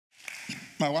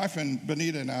My wife and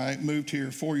Benita and I moved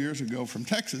here 4 years ago from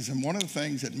Texas, and one of the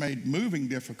things that made moving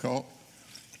difficult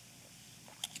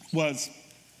was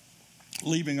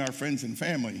leaving our friends and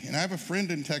family. And I have a friend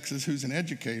in Texas who's an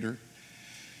educator.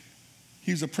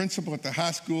 He's a principal at the high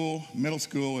school, middle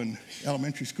school, and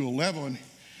elementary school level, and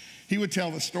he would tell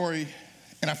the story,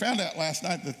 and I found out last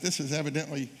night that this is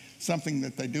evidently something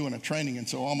that they do in a training, and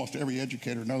so almost every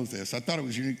educator knows this. I thought it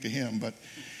was unique to him, but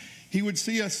he would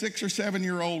see a 6 or 7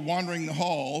 year old wandering the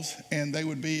halls, and they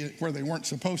would be where they weren't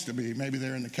supposed to be. Maybe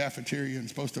they're in the cafeteria and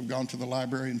supposed to have gone to the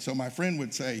library, and so my friend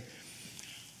would say,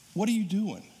 "What are you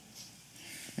doing?"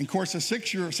 And of course, a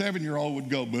 6 or 7 year old would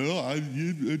go, "Well,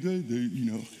 you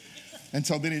know." And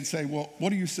so then he'd say, "Well,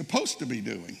 what are you supposed to be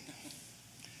doing?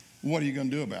 What are you going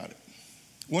to do about it?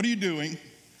 What are you doing?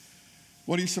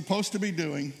 What are you supposed to be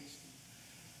doing?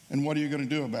 And what are you going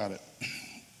to do about it?"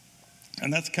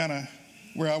 And that's kind of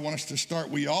where I want us to start.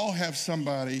 We all have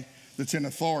somebody that's in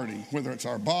authority, whether it's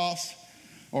our boss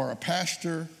or a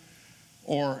pastor,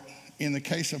 or in the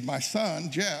case of my son,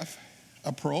 Jeff,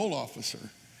 a parole officer.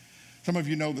 Some of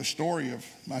you know the story of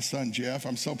my son, Jeff.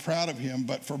 I'm so proud of him,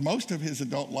 but for most of his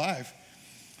adult life,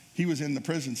 he was in the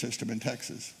prison system in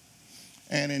Texas.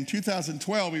 And in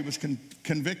 2012, he was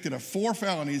convicted of 4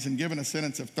 felonies and given a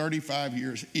sentence of 35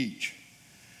 years each.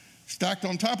 Stacked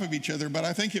on top of each other, but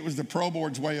I think it was the parole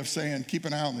board's way of saying, keep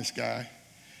an eye on this guy.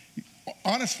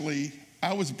 Honestly,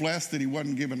 I was blessed that he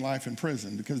wasn't given life in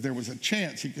prison because there was a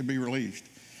chance he could be released.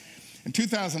 In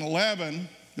 2011,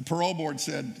 the parole board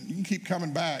said, you can keep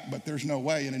coming back, but there's no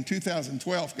way. And in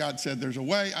 2012, God said, there's a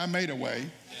way. I made a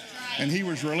way. And he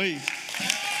was released.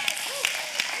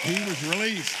 He was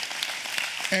released.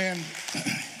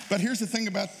 But here's the thing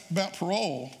about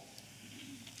parole.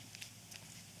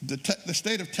 The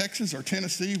state of Texas or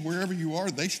Tennessee, wherever you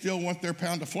are, they still want their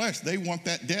pound of flesh. They want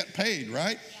that debt paid,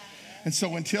 right? Yeah. And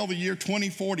so until the year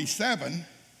 2047,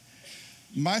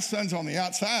 my son's on the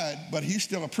outside, but he's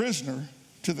still a prisoner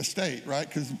to the state, right?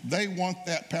 Because they want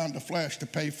that pound of flesh to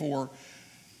pay for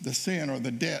the sin or the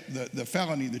debt, the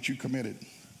felony that you committed.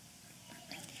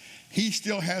 He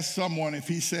still has someone, if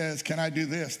he says, can I do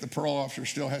this? The parole officer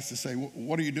still has to say,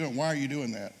 what are you doing? Why are you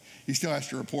doing that? He still has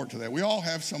to report to that. We all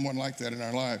have someone like that in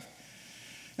our life.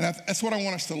 And that's what I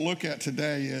want us to look at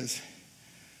today is,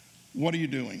 what are you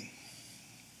doing?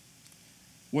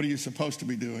 What are you supposed to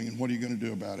be doing, and what are you going to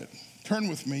do about it? Turn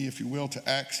with me, if you will, to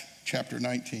Acts chapter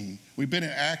 19. We've been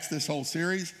in Acts this whole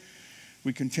series.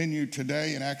 We continue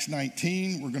today in Acts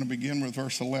 19. We're going to begin with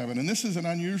verse 11. And this is an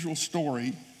unusual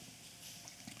story,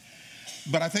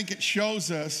 but I think it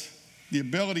shows us the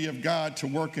ability of God to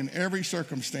work in every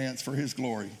circumstance for his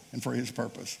glory and for his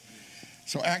purpose.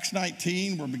 So Acts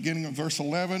 19, we're beginning with verse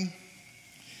 11.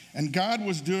 And God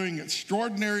was doing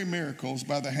extraordinary miracles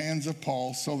by the hands of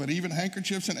Paul, so that even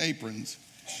handkerchiefs and aprons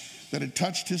that had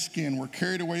touched his skin were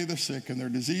carried away to the sick, and their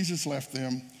diseases left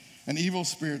them, and evil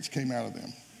spirits came out of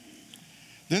them.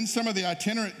 Then some of the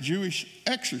itinerant Jewish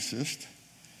exorcists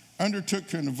undertook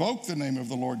to invoke the name of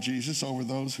the Lord Jesus over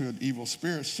those who had evil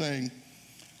spirits, saying,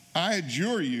 I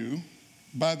adjure you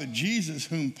by the Jesus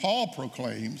whom Paul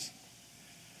proclaims.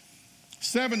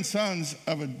 7 sons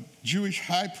of a Jewish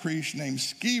high priest named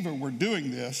Sceva were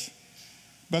doing this,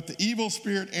 but the evil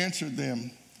spirit answered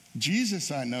them,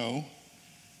 Jesus I know,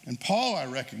 and Paul I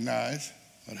recognize,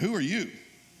 but who are you?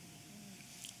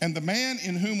 And the man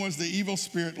in whom was the evil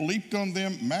spirit leaped on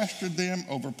them, mastered them,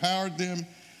 overpowered them,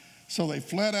 so they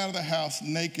fled out of the house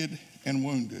naked and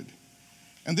wounded.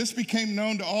 And this became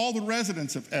known to all the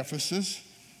residents of Ephesus,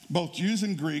 both Jews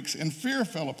and Greeks, and fear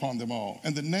fell upon them all,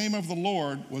 and the name of the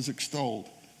Lord was extolled.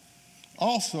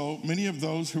 Also, many of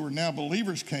those who were now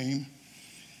believers came,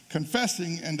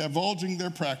 confessing and divulging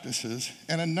their practices,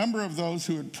 and a number of those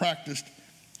who had practiced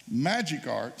magic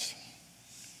arts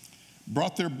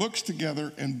brought their books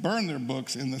together and burned their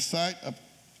books in the sight of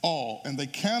all. And they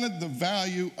counted the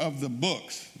value of the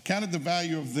books, counted the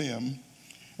value of them,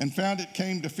 and found it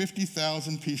came to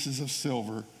 50,000 pieces of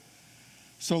silver.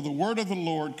 So the word of the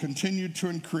Lord continued to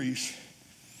increase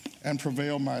and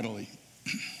prevail mightily.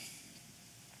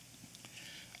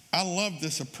 I love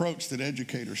this approach that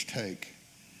educators take.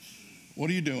 What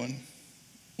are you doing?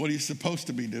 What are you supposed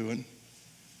to be doing?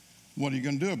 What are you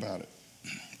going to do about it?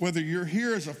 Whether you're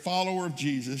here as a follower of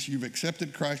Jesus, you've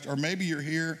accepted Christ, or maybe you're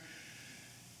here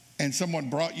and someone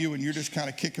brought you and you're just kind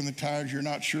of kicking the tires, you're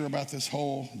not sure about this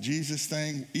whole Jesus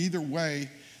thing. Either way,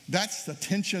 that's the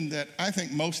tension that I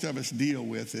think most of us deal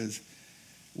with is,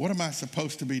 what am I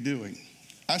supposed to be doing?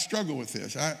 I struggle with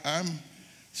this. I'm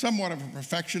somewhat of a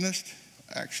perfectionist.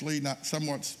 Actually, not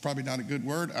somewhat's probably not a good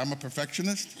word. I'm a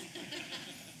perfectionist.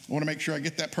 I want to make sure I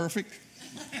get that perfect.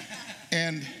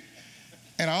 And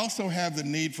And I also have the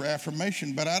need for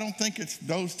affirmation, but I don't think it's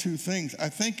those two things. I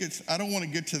think I don't want to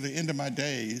get to the end of my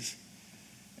days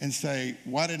and say,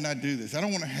 why didn't I do this? I don't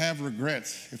want to have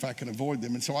regrets if I can avoid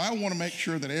them. And so I want to make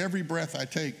sure that every breath I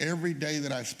take, every day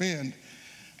that I spend,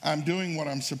 I'm doing what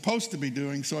I'm supposed to be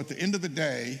doing. So at the end of the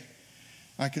day,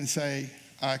 I can say,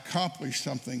 I accomplished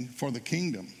something for the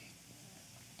kingdom.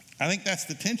 I think that's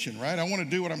the tension, right? I want to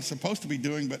do what I'm supposed to be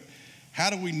doing, but how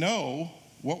do we know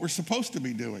what we're supposed to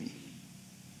be doing?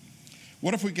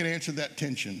 What if we could answer that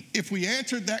tension? If we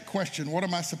answered that question, what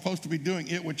am I supposed to be doing?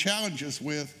 It would challenge us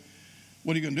with,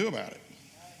 what are you going to do about it?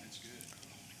 That's good.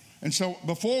 And so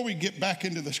before we get back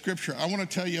into the scripture, I want to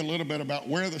tell you a little bit about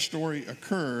where the story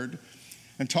occurred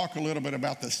and talk a little bit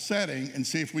about the setting and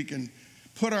see if we can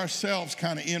put ourselves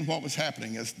kind of in what was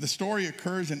happening. As the story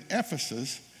occurs in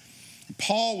Ephesus,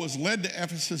 Paul was led to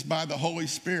Ephesus by the Holy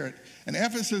Spirit. And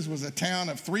Ephesus was a town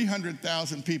of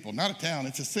 300,000 people. Not a town,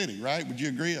 it's a city, right? Would you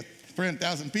agree?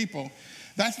 300,000 people.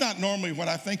 That's not normally what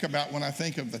I think about when I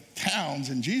think of the towns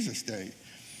in Jesus' day.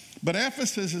 But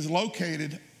Ephesus is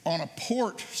located on a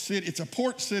port city. It's a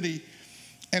port city,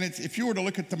 and if you were to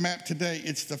look at the map today,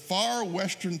 it's the far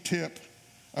western tip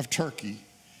of Turkey,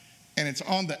 and it's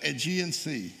on the Aegean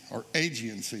Sea, or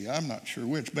Aegean Sea, I'm not sure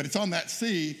which, but it's on that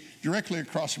sea directly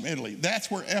across from Italy.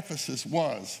 That's where Ephesus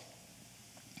was.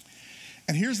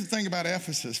 And here's the thing about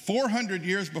Ephesus. 400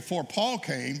 years before Paul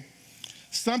came,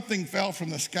 something fell from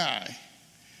the sky,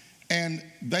 and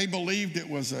they believed it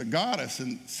was a goddess,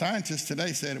 and scientists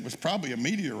today said it was probably a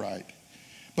meteorite.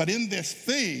 But in this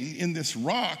thing, in this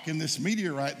rock, in this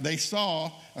meteorite, they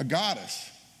saw a goddess,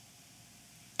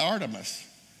 Artemis.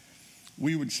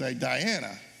 We would say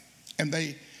Diana. And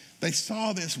they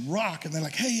saw this rock, and they're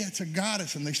like, hey, it's a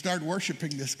goddess, and they started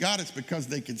worshiping this goddess because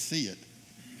they could see it.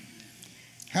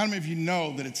 How many of you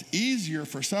know that it's easier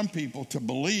for some people to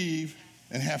believe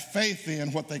and have faith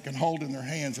in what they can hold in their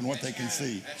hands and what they can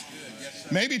see? That's good. Yes, sir.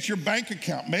 Maybe it's your bank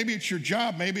account. Maybe it's your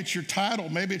job. Maybe it's your title.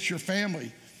 Maybe it's your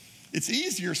family. It's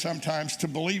easier sometimes to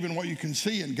believe in what you can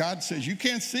see. And God says, you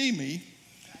can't see me,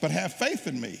 but have faith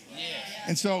in me. Yes.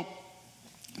 And so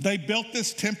they built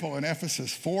this temple in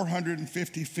Ephesus,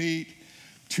 450 feet,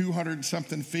 200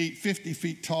 something feet, 50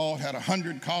 feet tall, had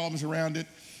 100 columns around it.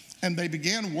 And they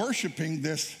began worshiping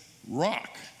this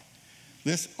rock,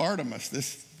 this Artemis,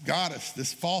 this goddess,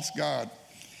 this false god.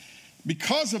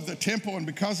 Because of the temple and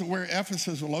because of where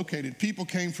Ephesus was located, people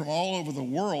came from all over the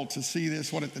world to see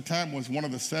this, what at the time was one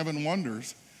of the 7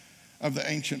 wonders of the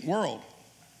ancient world.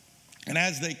 And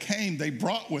as they came, they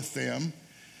brought with them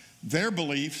their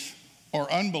beliefs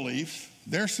or unbeliefs,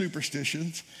 their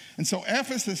superstitions. And so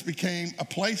Ephesus became a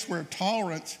place where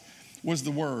tolerance was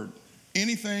the word.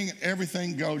 Anything and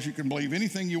everything goes. You can believe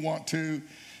anything you want to.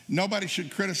 Nobody should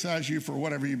criticize you for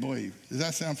whatever you believe. Does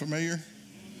that sound familiar?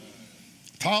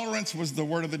 Tolerance was the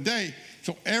word of the day.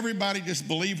 So everybody just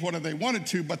believed what they wanted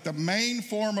to, but the main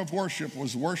form of worship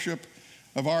was worship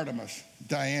of Artemis,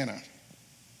 Diana.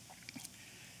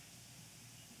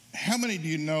 How many do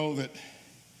you know that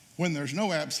when there's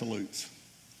no absolutes,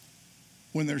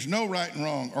 when there's no right and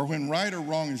wrong, or when right or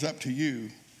wrong is up to you,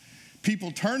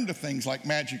 people turn to things like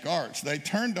magic arts. They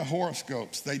turn to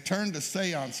horoscopes. They turn to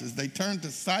seances. They turn to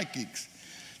psychics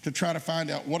to try to find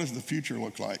out what does the future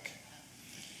look like.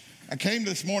 I came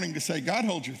this morning to say God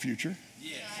holds your future.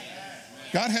 Yes.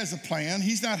 God has a plan.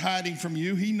 He's not hiding from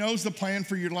you. He knows the plan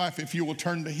for your life if you will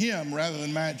turn to him rather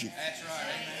than magic. That's right.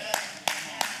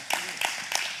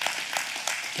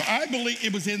 So I believe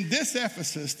it was in this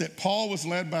Ephesus that Paul was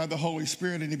led by the Holy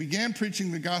Spirit, and he began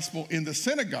preaching the gospel in the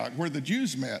synagogue where the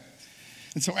Jews met.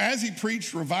 And so as he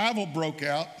preached, revival broke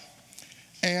out.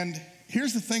 And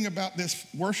here's the thing about this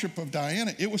worship of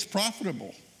Diana. It was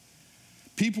profitable.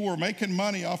 People were making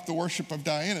money off the worship of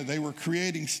Diana. They were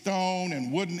creating stone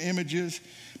and wooden images,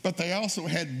 but they also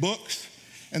had books,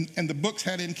 and the books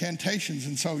had incantations.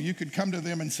 And so you could come to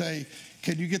them and say,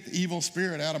 can you get the evil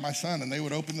spirit out of my son? And they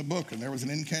would open the book, and there was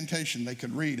an incantation they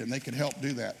could read, and they could help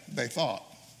do that, they thought.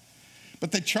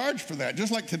 But they charged for that.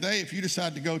 Just like today, if you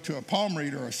decide to go to a palm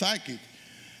reader or a psychic,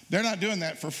 they're not doing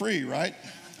that for free, right?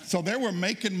 So they were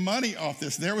making money off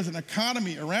this. There was an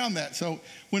economy around that. So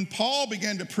when Paul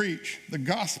began to preach the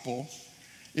gospel,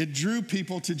 it drew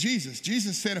people to Jesus.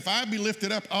 Jesus said, if I be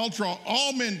lifted up, I'll draw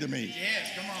all men to me.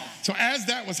 Yes, come on. So as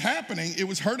that was happening, it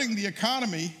was hurting the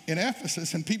economy in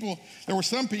Ephesus, and there were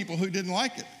some people who didn't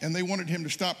like it, and they wanted him to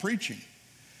stop preaching.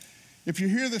 If you're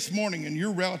here this morning and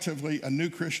you're relatively a new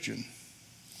Christian,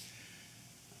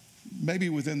 maybe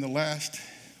within the last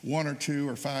 1 or 2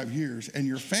 or 5 years, and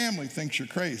your family thinks you're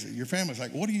crazy. Your family's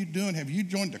like, what are you doing? Have you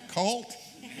joined a cult?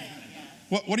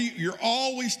 You're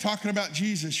always talking about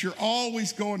Jesus. You're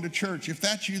always going to church. If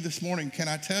that's you this morning, can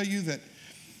I tell you that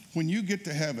when you get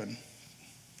to heaven,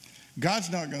 God's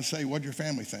not going to say, what'd your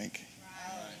family think?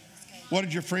 What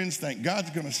did your friends think? God's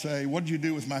going to say, what did you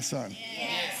do with my son?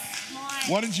 Yes.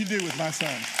 What did you do with my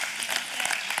son?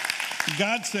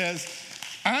 God says,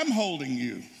 I'm holding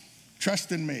you.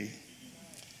 Trust in me.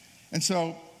 And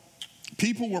so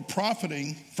people were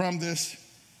profiting from this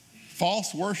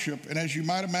false worship. And as you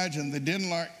might imagine, they didn't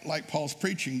like Paul's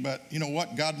preaching. But you know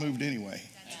what? God moved anyway.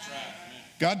 That's right.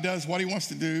 God does what he wants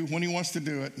to do, when he wants to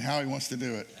do it, and how he wants to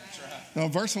do it. That's right. Now,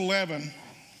 verse 11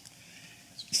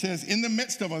 says, in the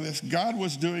midst of all this, God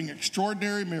was doing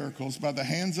extraordinary miracles by the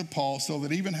hands of Paul, so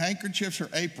that even handkerchiefs or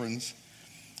aprons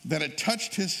that had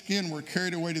touched his skin were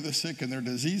carried away to the sick, and their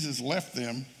diseases left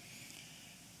them,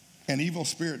 and evil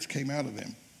spirits came out of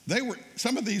them.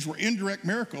 Some of these were indirect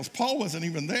miracles. Paul wasn't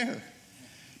even there.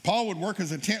 Paul would work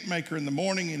as a tent maker in the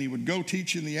morning, and he would go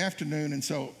teach in the afternoon. And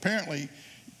so apparently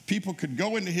people could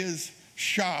go into his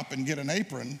shop and get an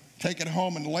apron, take it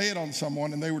home and lay it on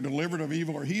someone, and they were delivered of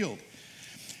evil or healed.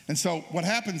 And so what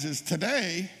happens is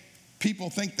today, people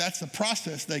think that's the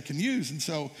process they can use. And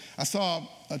so I saw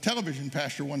a television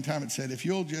pastor one time that said, if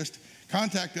you'll just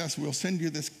contact us, we'll send you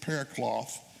this pair of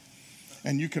cloth,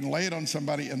 and you can lay it on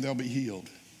somebody and they'll be healed.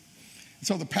 And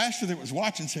so the pastor that was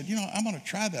watching said, I'm going to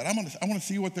try that. I want to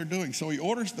see what they're doing. So he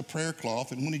orders the prayer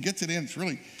cloth, and when he gets it in,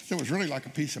 it was really like a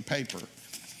piece of paper.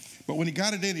 But when he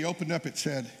got it in, he opened up, it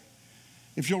said,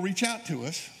 if you'll reach out to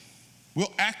us,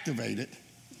 we'll activate it.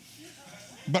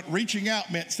 But reaching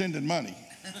out meant sending money.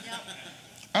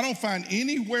 I don't find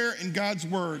anywhere in God's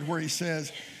word where he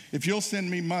says, if you'll send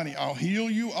me money, I'll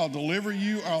heal you, I'll deliver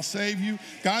you, I'll save you.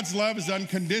 God's love is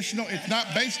unconditional. It's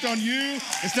not based on you.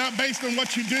 It's not based on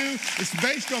what you do. It's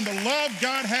based on the love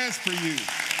God has for you.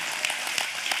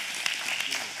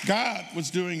 God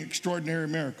was doing extraordinary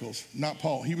miracles, not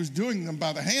Paul. He was doing them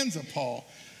by the hands of Paul,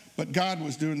 but God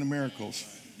was doing the miracles.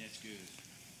 That's good.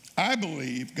 I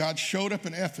believe God showed up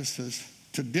in Ephesus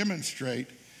to demonstrate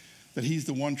that he's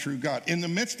the one true God. In the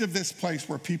midst of this place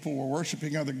where people were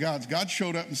worshiping other gods, God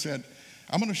showed up and said,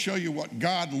 I'm going to show you what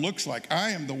God looks like.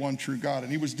 I am the one true God.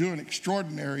 And he was doing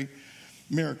extraordinary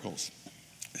miracles.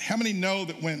 How many know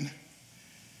that when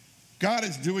God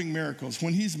is doing miracles,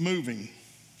 when he's moving,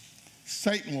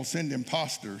 Satan will send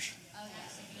imposters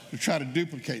to try to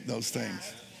duplicate those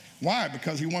things? Why?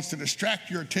 Because he wants to distract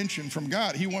your attention from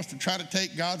God. He wants to try to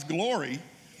take God's glory,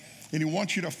 and he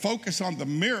wants you to focus on the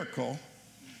miracle.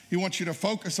 He wants you to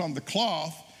focus on the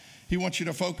cloth. He wants you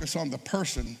to focus on the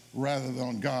person rather than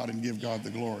on God and give God the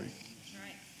glory.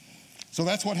 Right. So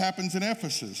that's what happens in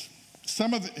Ephesus.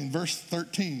 In verse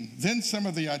 13, then some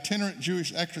of the itinerant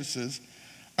Jewish exorcists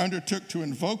undertook to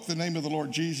invoke the name of the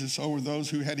Lord Jesus over those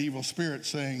who had evil spirits,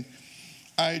 saying,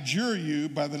 I adjure you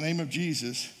by the name of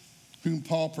Jesus, whom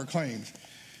Paul proclaims.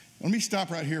 Let me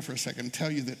stop right here for a second and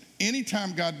tell you that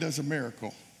anytime God does a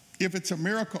miracle, if it's a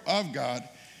miracle of God,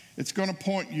 it's going to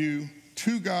point you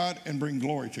to God and bring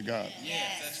glory to God.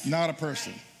 Yes. Not a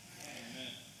person. Right.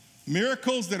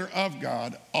 Miracles that are of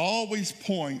God always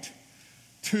point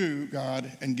to God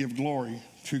and give glory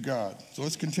to God. So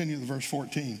let's continue to verse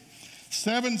 14.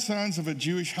 7 sons of a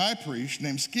Jewish high priest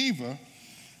named Sceva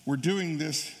were doing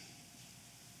this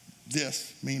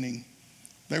meaning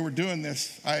they were doing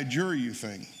this I adjure you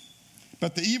thing.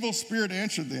 But the evil spirit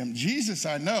answered them, Jesus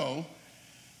I know,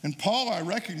 and Paul I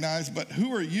recognize, but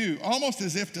who are you? Almost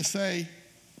as if to say,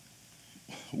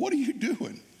 what are you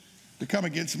doing to come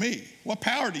against me? What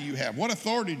power do you have? What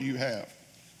authority do you have?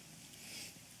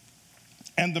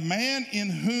 And the man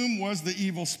in whom was the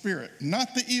evil spirit,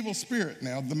 not the evil spirit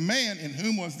now, the man in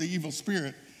whom was the evil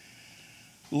spirit,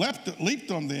 leaped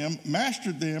on them,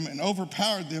 mastered them, and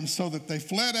overpowered them so that they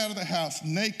fled out of the house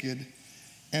naked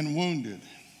and wounded.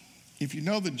 If you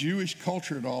know the Jewish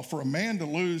culture at all, for a man to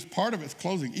lose part of his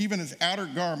clothing, even his outer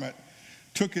garment,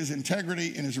 took his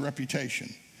integrity and his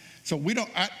reputation. So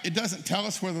it doesn't tell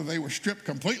us whether they were stripped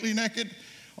completely naked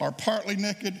or partly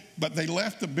naked, but they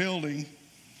left the building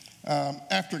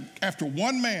after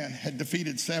one man had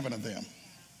defeated 7 of them.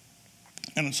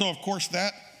 And so, of course,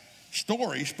 that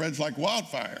story spreads like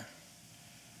wildfire.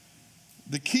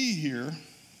 The key here,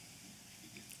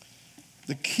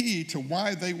 the key to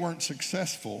why they weren't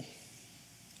successful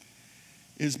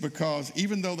is because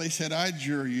even though they said, I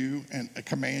adjure you and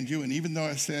command you, and even though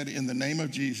I said in the name of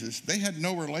Jesus, they had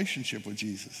no relationship with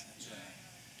Jesus.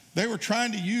 They were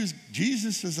trying to use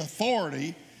Jesus'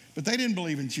 authority, but they didn't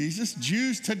believe in Jesus.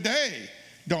 Jews today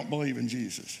don't believe in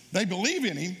Jesus. They believe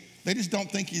in him. They just don't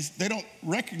think they don't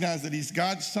recognize that he's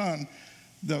God's son,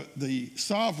 the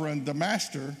sovereign, the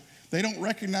master, They don't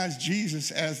recognize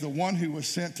Jesus as the one who was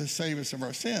sent to save us of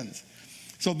our sins.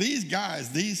 So these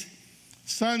guys, these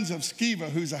sons of Sceva,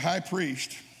 who's a high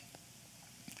priest,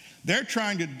 they're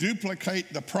trying to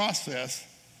duplicate the process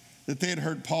that they had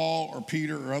heard Paul or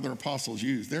Peter or other apostles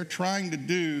use. They're trying to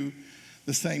do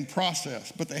the same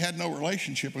process, but they had no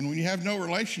relationship. And when you have no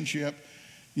relationship,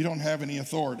 you don't have any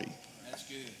authority. That's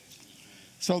good.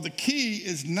 So the key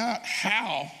is not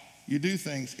how you do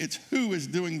things, it's who is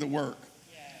doing the work.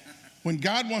 When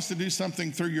God wants to do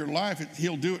something through your life,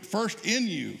 he'll do it first in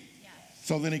you,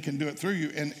 so then he can do it through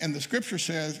you. And the scripture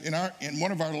says in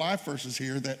one of our life verses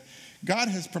here that God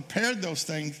has prepared those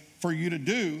things for you to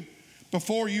do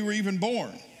before you were even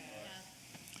born.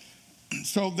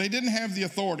 So they didn't have the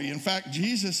authority. In fact,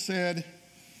 Jesus said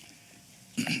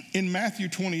in Matthew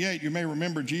 28, you may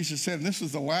remember Jesus said, and this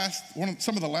was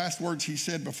some of the last words he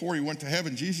said before he went to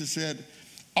heaven. Jesus said,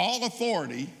 all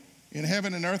authority in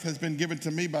heaven and earth has been given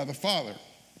to me by the Father.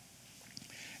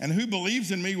 And who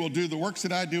believes in me will do the works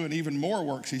that I do and even more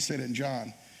works, he said in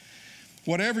John.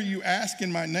 Whatever you ask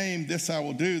in my name, this I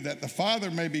will do, that the Father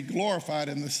may be glorified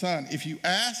in the Son. If you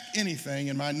ask anything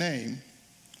in my name,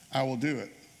 I will do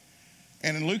it.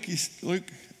 And in Luke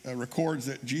records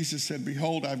that Jesus said,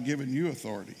 behold, I've given you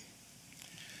authority.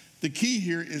 The key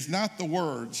here is not the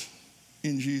words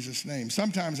in Jesus' name.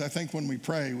 Sometimes I think when we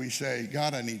pray, we say,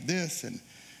 God, I need this, and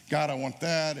God, I want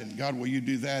that, and God, will you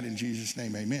do that in Jesus'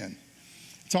 name, amen.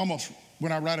 It's almost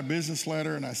when I write a business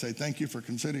letter and I say, thank you for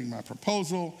considering my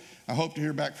proposal. I hope to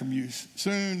hear back from you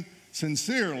soon.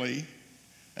 Sincerely,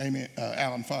 amen,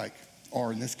 Alan Fike,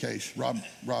 or in this case,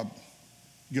 Rob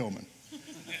Gilman.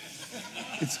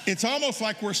 It's almost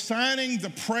like we're signing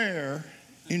the prayer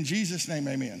in Jesus' name,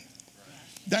 amen.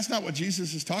 That's not what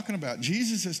Jesus is talking about.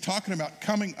 Jesus is talking about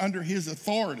coming under his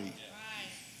authority,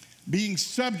 being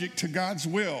subject to God's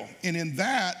will. And in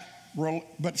that,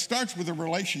 but it starts with a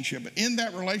relationship. But in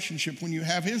that relationship, when you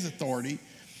have his authority,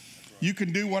 you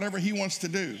can do whatever he wants to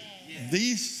do.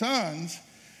 These sons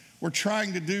were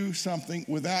trying to do something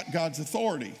without God's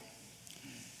authority.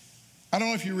 I don't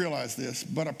know if you realize this,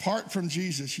 but apart from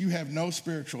Jesus, you have no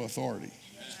spiritual authority.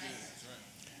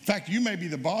 In fact, you may be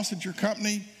the boss at your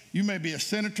company, you may be a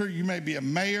senator, you may be a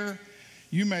mayor,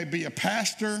 you may be a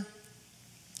pastor,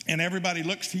 and everybody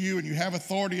looks to you and you have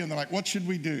authority and they're like, what should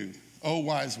we do? Oh,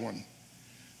 wise one.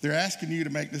 They're asking you to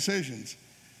make decisions.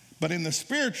 But in the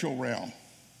spiritual realm,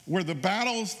 where the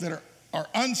battles that are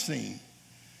unseen,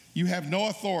 you have no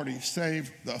authority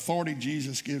save the authority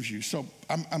Jesus gives you. So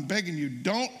I'm begging you,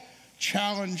 don't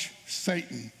challenge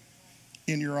Satan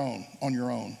on your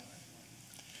own.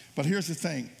 But here's the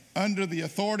thing, under the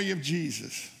authority of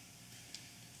Jesus,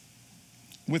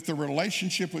 with the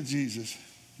relationship with Jesus,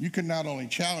 you can not only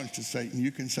challenge to Satan,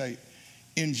 you can say,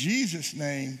 in Jesus'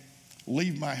 name,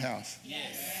 leave my house.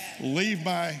 Yes. Leave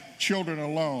my children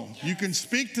alone. Yes. You can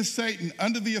speak to Satan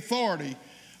under the authority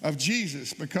of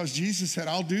Jesus, because Jesus said,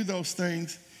 I'll do those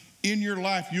things in your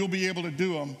life. You'll be able to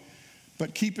do them.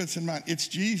 But keep this in mind. It's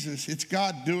Jesus. It's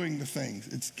God doing the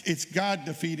things. It's God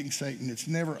defeating Satan. It's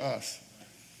never us.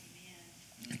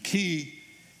 The key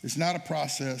is not a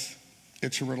process.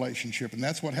 It's a relationship. And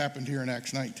that's what happened here in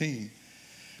Acts 19.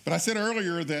 But I said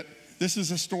earlier that this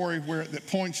is a story that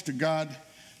points to God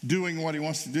doing what he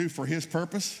wants to do for his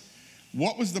purpose.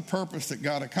 What was the purpose that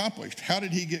God accomplished? How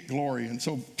did he get glory? And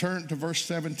so turn to verse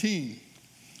 17.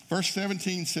 Verse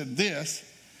 17 said this,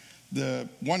 the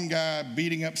one guy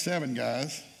beating up 7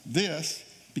 guys, this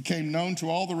became known to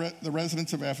all the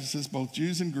residents of Ephesus, both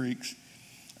Jews and Greeks,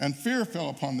 and fear fell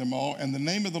upon them all, and the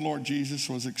name of the Lord Jesus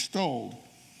was extolled.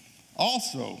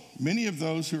 Also, many of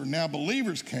those who are now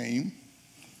believers came,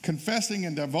 confessing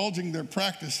and divulging their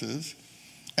practices,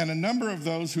 and a number of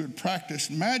those who had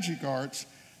practiced magic arts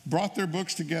brought their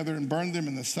books together and burned them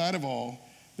in the sight of all.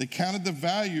 They counted the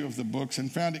value of the books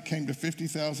and found it came to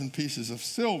 50,000 pieces of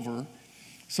silver.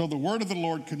 So the word of the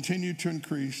Lord continued to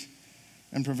increase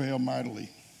and prevail mightily.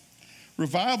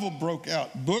 Revival broke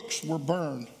out. Books were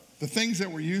burned. The things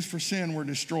that were used for sin were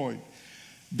destroyed.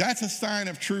 That's a sign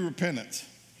of true repentance.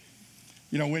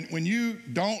 You know, when you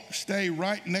don't stay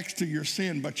right next to your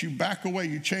sin, but you back away,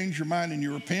 you change your mind and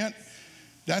you repent,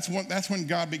 that's when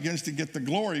God begins to get the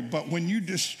glory. But when you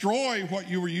destroy what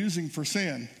you were using for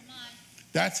sin,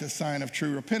 that's a sign of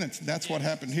true repentance. That's what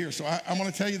happened here. So I want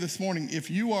to tell you this morning,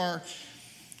 if you are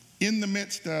in the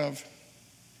midst of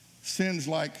sins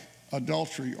like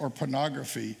adultery or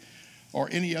pornography or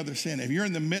any other sin, if you're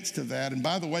in the midst of that, and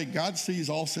by the way, God sees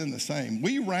all sin the same.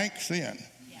 We rank sin.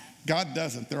 God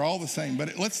doesn't. They're all the same.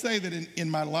 But let's say that in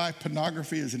my life,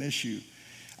 pornography is an issue.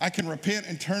 I can repent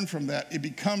and turn from that. It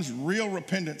becomes real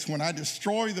repentance when I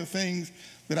destroy the things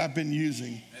that I've been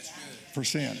using. That's good. for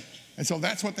sin. And so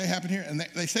that's what they happen here. And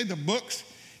they say the books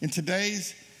in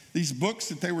today's, these books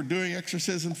that they were doing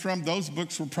exorcism from, those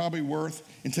books were probably worth,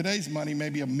 in today's money,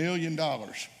 maybe $1 million.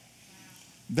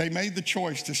 They made the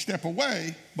choice to step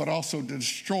away, but also to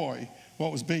destroy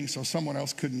what was being, so someone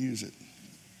else couldn't use it.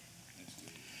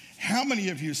 How many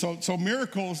of you, so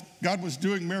miracles, God was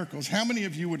doing miracles. How many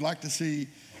of you would like to see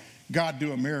God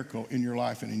do a miracle in your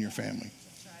life and in your family?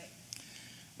 That's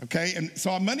right. Okay, and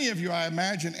so many of you, I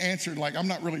imagine, answered like, I'm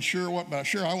not really sure what, but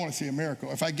sure, I want to see a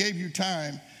miracle. If I gave you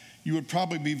time, you would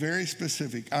probably be very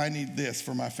specific. I need this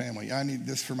for my family. I need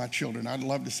this for my children. I'd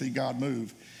love to see God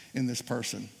move in this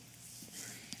person.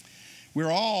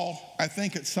 We're all, I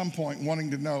think, at some point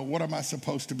wanting to know, what am I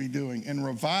supposed to be doing? And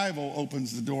revival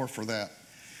opens the door for that.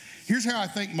 Here's how I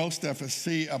think most of us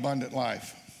see abundant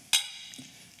life.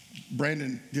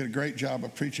 Brandon did a great job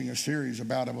of preaching a series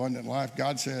about abundant life.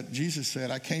 Jesus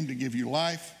said, I came to give you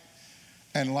life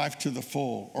and life to the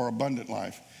full, or abundant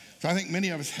life. So I think many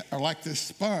of us are like this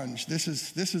sponge. This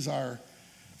is our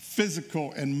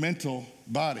physical and mental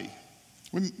body.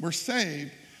 We're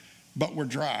saved, but we're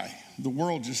dry. The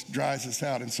world just dries us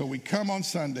out. And so we come on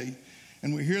Sunday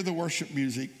and we hear the worship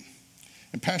music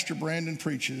and Pastor Brandon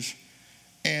preaches,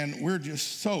 and we're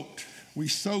just soaked. We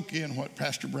soak in what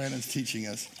Pastor Brandon's teaching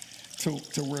us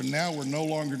to where now we're no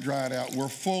longer dried out. We're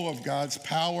full of God's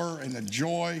power and the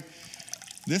joy.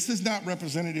 This is not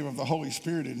representative of the Holy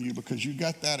Spirit in you, because you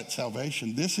got that at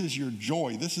salvation. This is your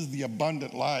joy. This is the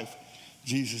abundant life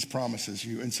Jesus promises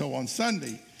you. And so on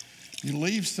Sunday, you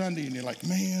leave Sunday and you're like,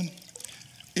 man,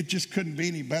 it just couldn't be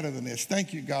any better than this.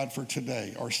 Thank you, God, for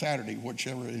today, or Saturday,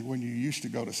 whichever, when you used to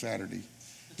go to Saturday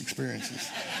experiences.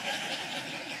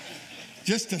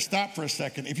 Just to stop for a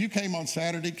second, if you came on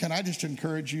Saturday, can I just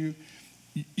encourage you,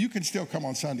 you can still come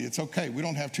on Sunday. It's okay. We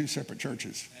don't have two separate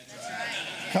churches. That's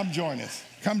right. Come join us.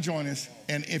 Come join us.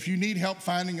 And if you need help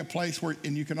finding a place where,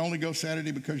 and you can only go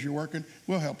Saturday because you're working,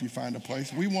 we'll help you find a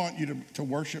place. We want you to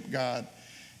worship God.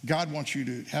 God wants you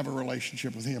to have a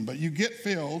relationship with him. But you get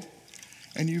filled,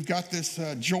 and you've got this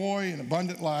joy and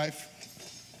abundant life.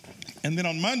 And then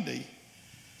on Monday,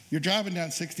 you're driving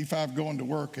down 65 going to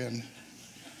work, and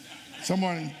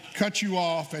someone cuts you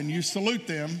off, and you salute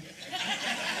them.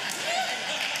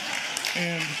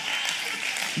 And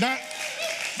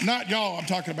not y'all, I'm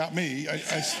talking about me,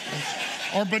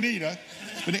 or Benita.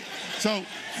 So,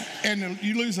 and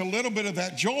you lose a little bit of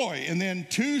that joy. And then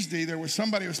Tuesday, there was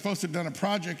somebody who was supposed to have done a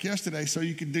project yesterday so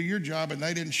you could do your job, and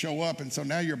they didn't show up. And so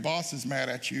now your boss is mad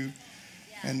at you.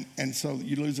 Yeah. And so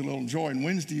you lose a little joy. And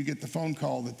Wednesday, you get the phone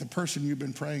call that the person you've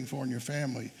been praying for in your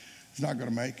family is not going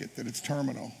to make it, that it's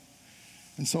terminal.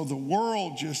 And so the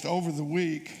world just over the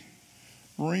week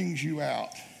wrings you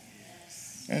out.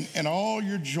 And all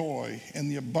your joy and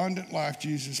the abundant life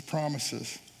Jesus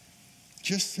promises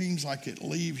just seems like it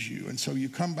leaves you. And so you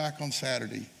come back on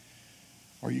Saturday,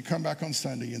 or you come back on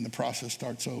Sunday, and the process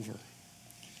starts over.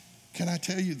 Can I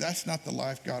tell you, that's not the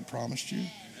life God promised you?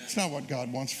 It's not what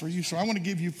God wants for you. So I want to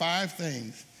give you 5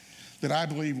 things that I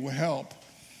believe will help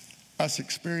us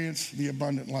experience the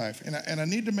abundant life. And I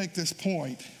need to make this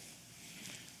point.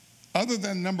 Other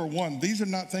than number 1, these are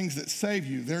not things that save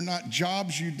you. They're not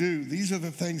jobs you do. These are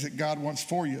the things that God wants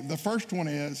for you. The first one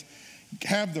is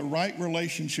have the right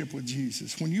relationship with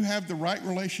Jesus. When you have the right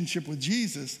relationship with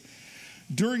Jesus,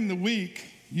 during the week,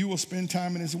 you will spend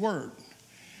time in his word.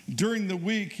 During the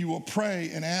week, you will pray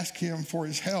and ask him for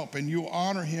his help, and you'll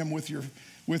honor him with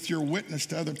your witness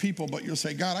to other people. But you'll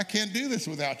say, God, I can't do this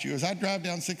without you. As I drive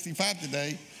down 65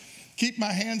 today, keep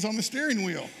my hands on the steering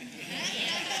wheel.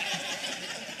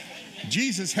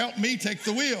 Jesus, help me take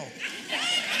the wheel.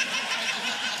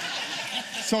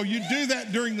 So you do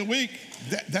that during the week.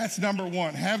 That's number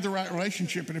 1. Have the right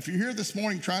relationship. And if you're here this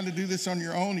morning trying to do this on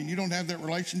your own and you don't have that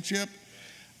relationship,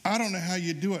 I don't know how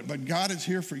you do it, but God is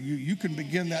here for you. You can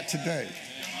begin that today.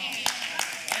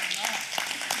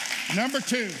 Number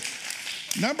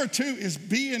two is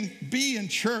be in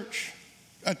church.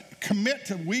 Commit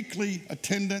to weekly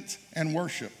attendance and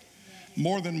worship.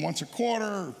 More than once a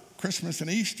quarter, Christmas and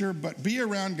Easter, but be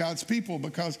around God's people,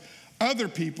 because other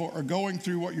people are going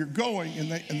through what you're going,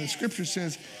 and the scripture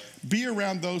says, be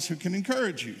around those who can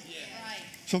encourage you.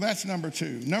 So that's number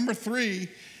 2. Number 3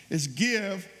 is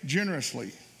give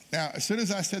generously. Now, as soon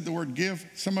as I said the word give,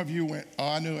 some of you went, oh,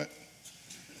 I knew it.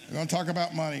 We're going to talk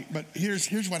about money. But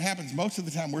here's what happens. Most of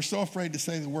the time, we're so afraid to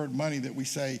say the word money that we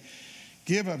say,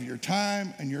 give of your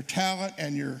time and your talent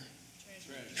and your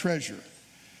treasure.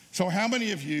 So how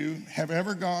many of you have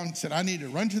ever said, I need to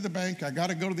run to the bank, I got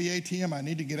to go to the ATM, I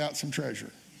need to get out some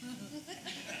treasure?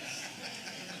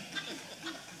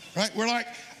 Right? We're like,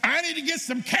 I need to get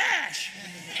some cash.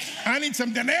 I need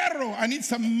some dinero. I need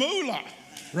some moolah,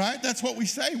 right? That's what we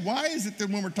say. Why is it that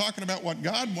when we're talking about what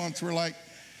God wants, we're like,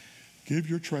 give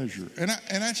your treasure. And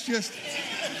that's just,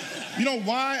 you know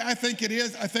why I think it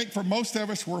is? I think for most of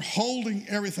us, we're holding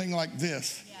everything like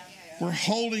this. We're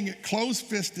holding it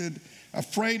closed-fisted,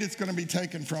 afraid it's going to be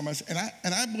taken from us. And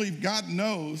I believe God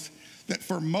knows that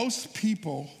for most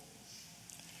people,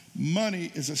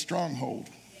 money is a stronghold.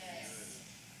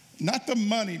 Not the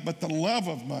money, but the love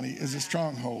of money is a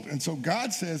stronghold. And so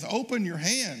God says, open your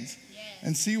hands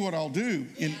and see what I'll do.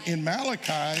 In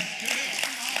Malachi,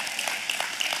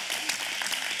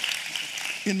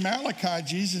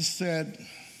 Jesus said,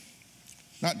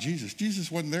 not Jesus.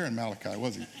 Jesus wasn't there in Malachi,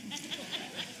 was he?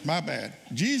 My bad.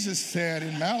 Jesus said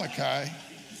in Malachi,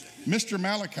 Mr.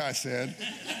 Malachi said,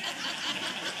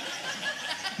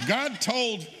 God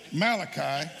told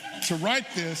Malachi to write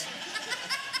this.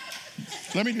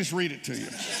 Let me just read it to you.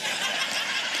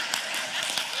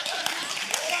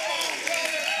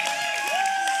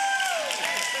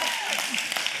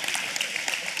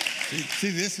 See,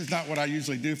 this is not what I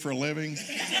usually do for a living.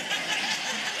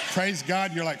 Praise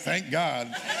God, you're like, thank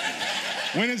God.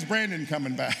 When is Brandon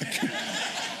coming back?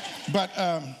 But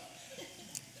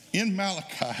in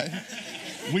Malachi,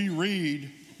 we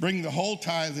read, bring the whole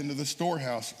tithe into the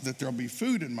storehouse, that there'll be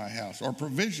food in my house or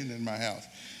provision in my house.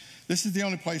 This is the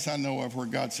only place I know of where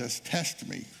God says, test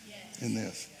me in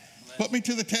this. Put me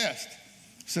to the test,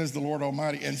 says the Lord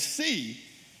Almighty, and see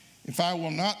if I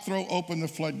will not throw open the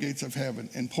floodgates of heaven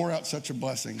and pour out such a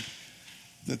blessing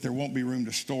that there won't be room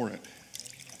to store it.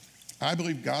 I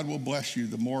believe God will bless you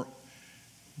the more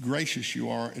gracious you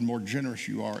are and more generous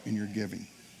you are in your giving.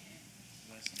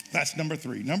 That's number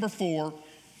 3. Number 4,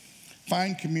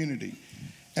 find community.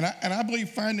 And I believe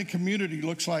finding community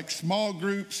looks like small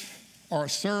groups or a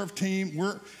serve team.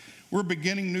 We're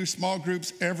beginning new small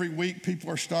groups every week. People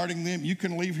are starting them. You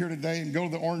can leave here today and go to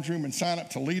the Orange Room and sign up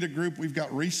to lead a group. We've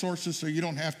got resources so you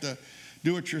don't have to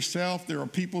do it yourself. There are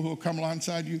people who will come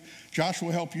alongside you. Josh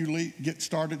will help you get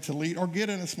started to lead or get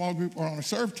in a small group or on a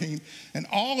serve team. And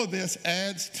all of this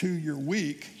adds to your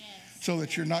week so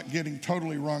that you're not getting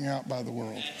totally wrung out by the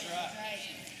world. Right.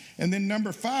 And then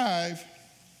number 5,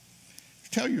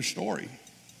 tell your story.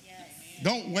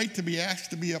 Don't wait to be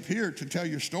asked to be up here to tell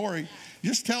your story.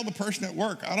 Just tell the person at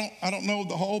work. I don't know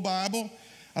the whole Bible.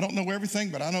 I don't know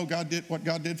everything, but I know God did what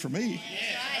God did for me.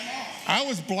 I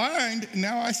was blind, and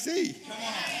now I see.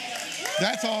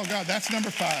 That's all God. That's number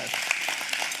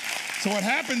 5. So what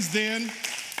happens then,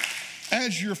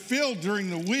 as you're filled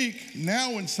during the week,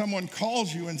 now when someone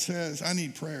calls you and says, I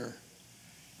need prayer,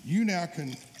 you now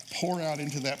can pour out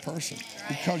into that person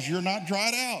because you're not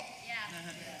dried out.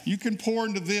 You can pour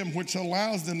into them, which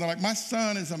allows them, they're like, my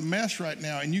son is a mess right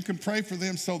now, and you can pray for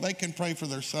them so they can pray for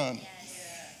their son.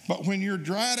 But when you're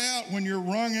dried out, when you're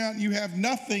wrung out, and you have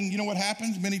nothing, you know what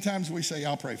happens? Many times we say,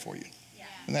 I'll pray for you.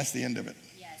 And that's the end of it.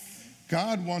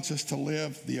 God wants us to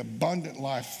live the abundant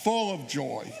life full of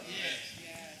joy.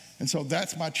 And so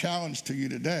that's my challenge to you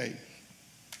today.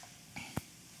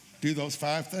 Do those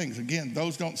 5 things. Again,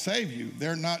 those don't save you.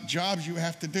 They're not jobs you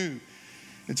have to do.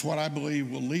 It's what I believe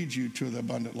will lead you to the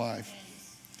abundant life.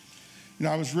 You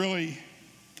know,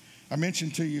 I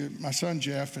mentioned to you my son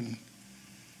Jeff, and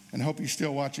I hope he's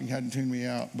still watching, hadn't tuned me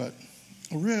out, but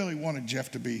I really wanted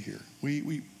Jeff to be here.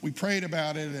 We prayed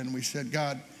about it, and we said,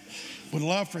 God, would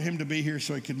love for him to be here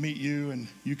so he could meet you, and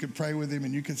you could pray with him,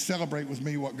 and you could celebrate with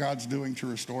me what God's doing to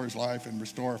restore his life and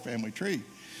restore our family tree.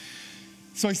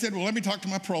 So he said, well, let me talk to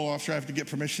my parole officer. I have to get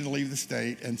permission to leave the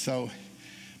state. And so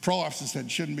parole officer said,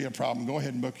 shouldn't be a problem. Go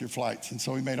ahead and book your flights. And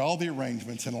so he made all the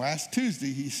arrangements. And last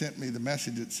Tuesday, he sent me the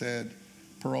message that said,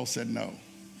 parole said no.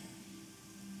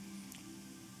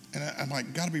 And I'm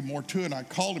like, got to be more to it. And I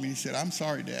called him. He said, I'm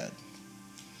sorry, Dad.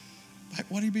 Like,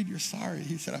 what do you mean you're sorry?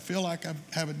 He said, I feel like I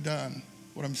haven't done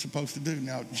what I'm supposed to do.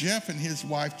 Now, Jeff and his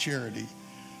wife, Charity,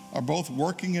 are both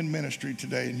working in ministry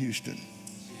today in Houston.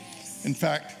 In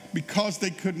fact, because they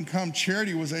couldn't come,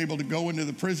 Charity was able to go into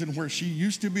the prison where she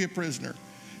used to be a prisoner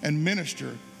and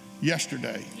minister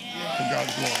yesterday for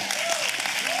God's glory.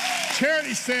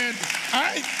 Charity said,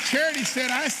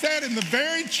 I sat in the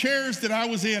very chairs that I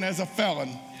was in as a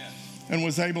felon and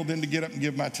was able then to get up and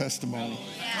give my testimony.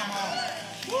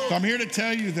 So I'm here to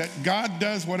tell you that God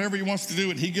does whatever he wants to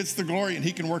do, and he gets the glory, and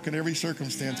he can work in every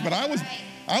circumstance. But I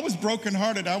was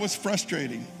brokenhearted. I was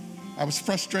frustrated.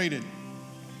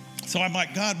 So I'm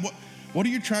like, God, what are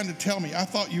you trying to tell me? I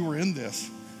thought you were in this.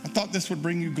 I thought this would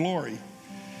bring you glory.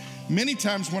 Many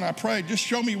times when I pray, just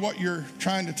show me what you're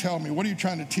trying to tell me. What are you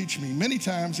trying to teach me? Many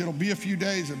times it'll be a few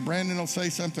days and Brandon will say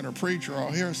something or preach, or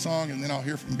I'll hear a song and then I'll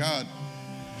hear from God.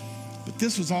 But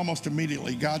this was almost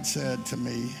immediately. God said to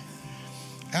me,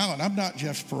 Alan, I'm not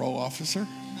Jeff's parole officer.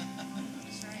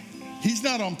 He's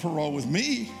not on parole with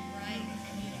me.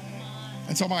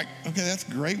 And so I'm like, okay, that's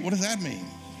great. What does that mean?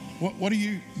 What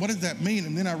does that mean?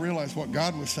 And then I realized what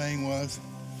God was saying was,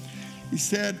 he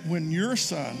said, when your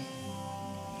son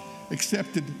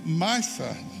accepted my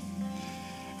son,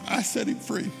 I set him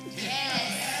free.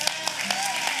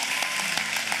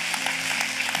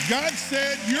 God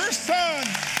said, your son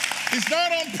is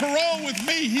not on parole with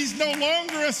me. He's no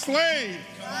longer a slave.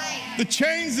 The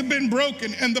chains have been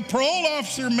broken, and the parole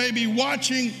officer may be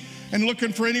watching and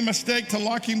looking for any mistake to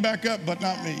lock him back up, but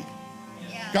not me.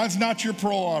 God's not your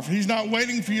parole officer. He's not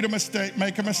waiting for you to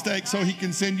make a mistake so he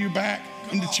can send you back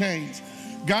into chains.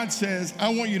 God says, I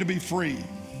want you to be free.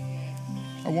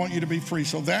 I want you to be free.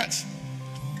 So that's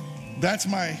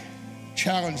my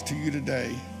challenge to you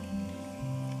today.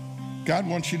 God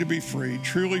wants you to be free,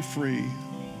 truly free.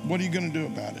 What are you going to do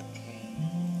about it?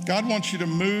 God wants you to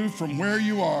move from where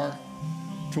you are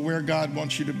to where God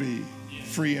wants you to be,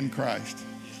 free in Christ.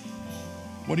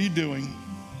 What are you doing?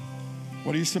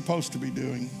 What are you supposed to be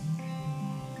doing?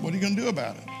 What are you going to do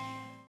about it?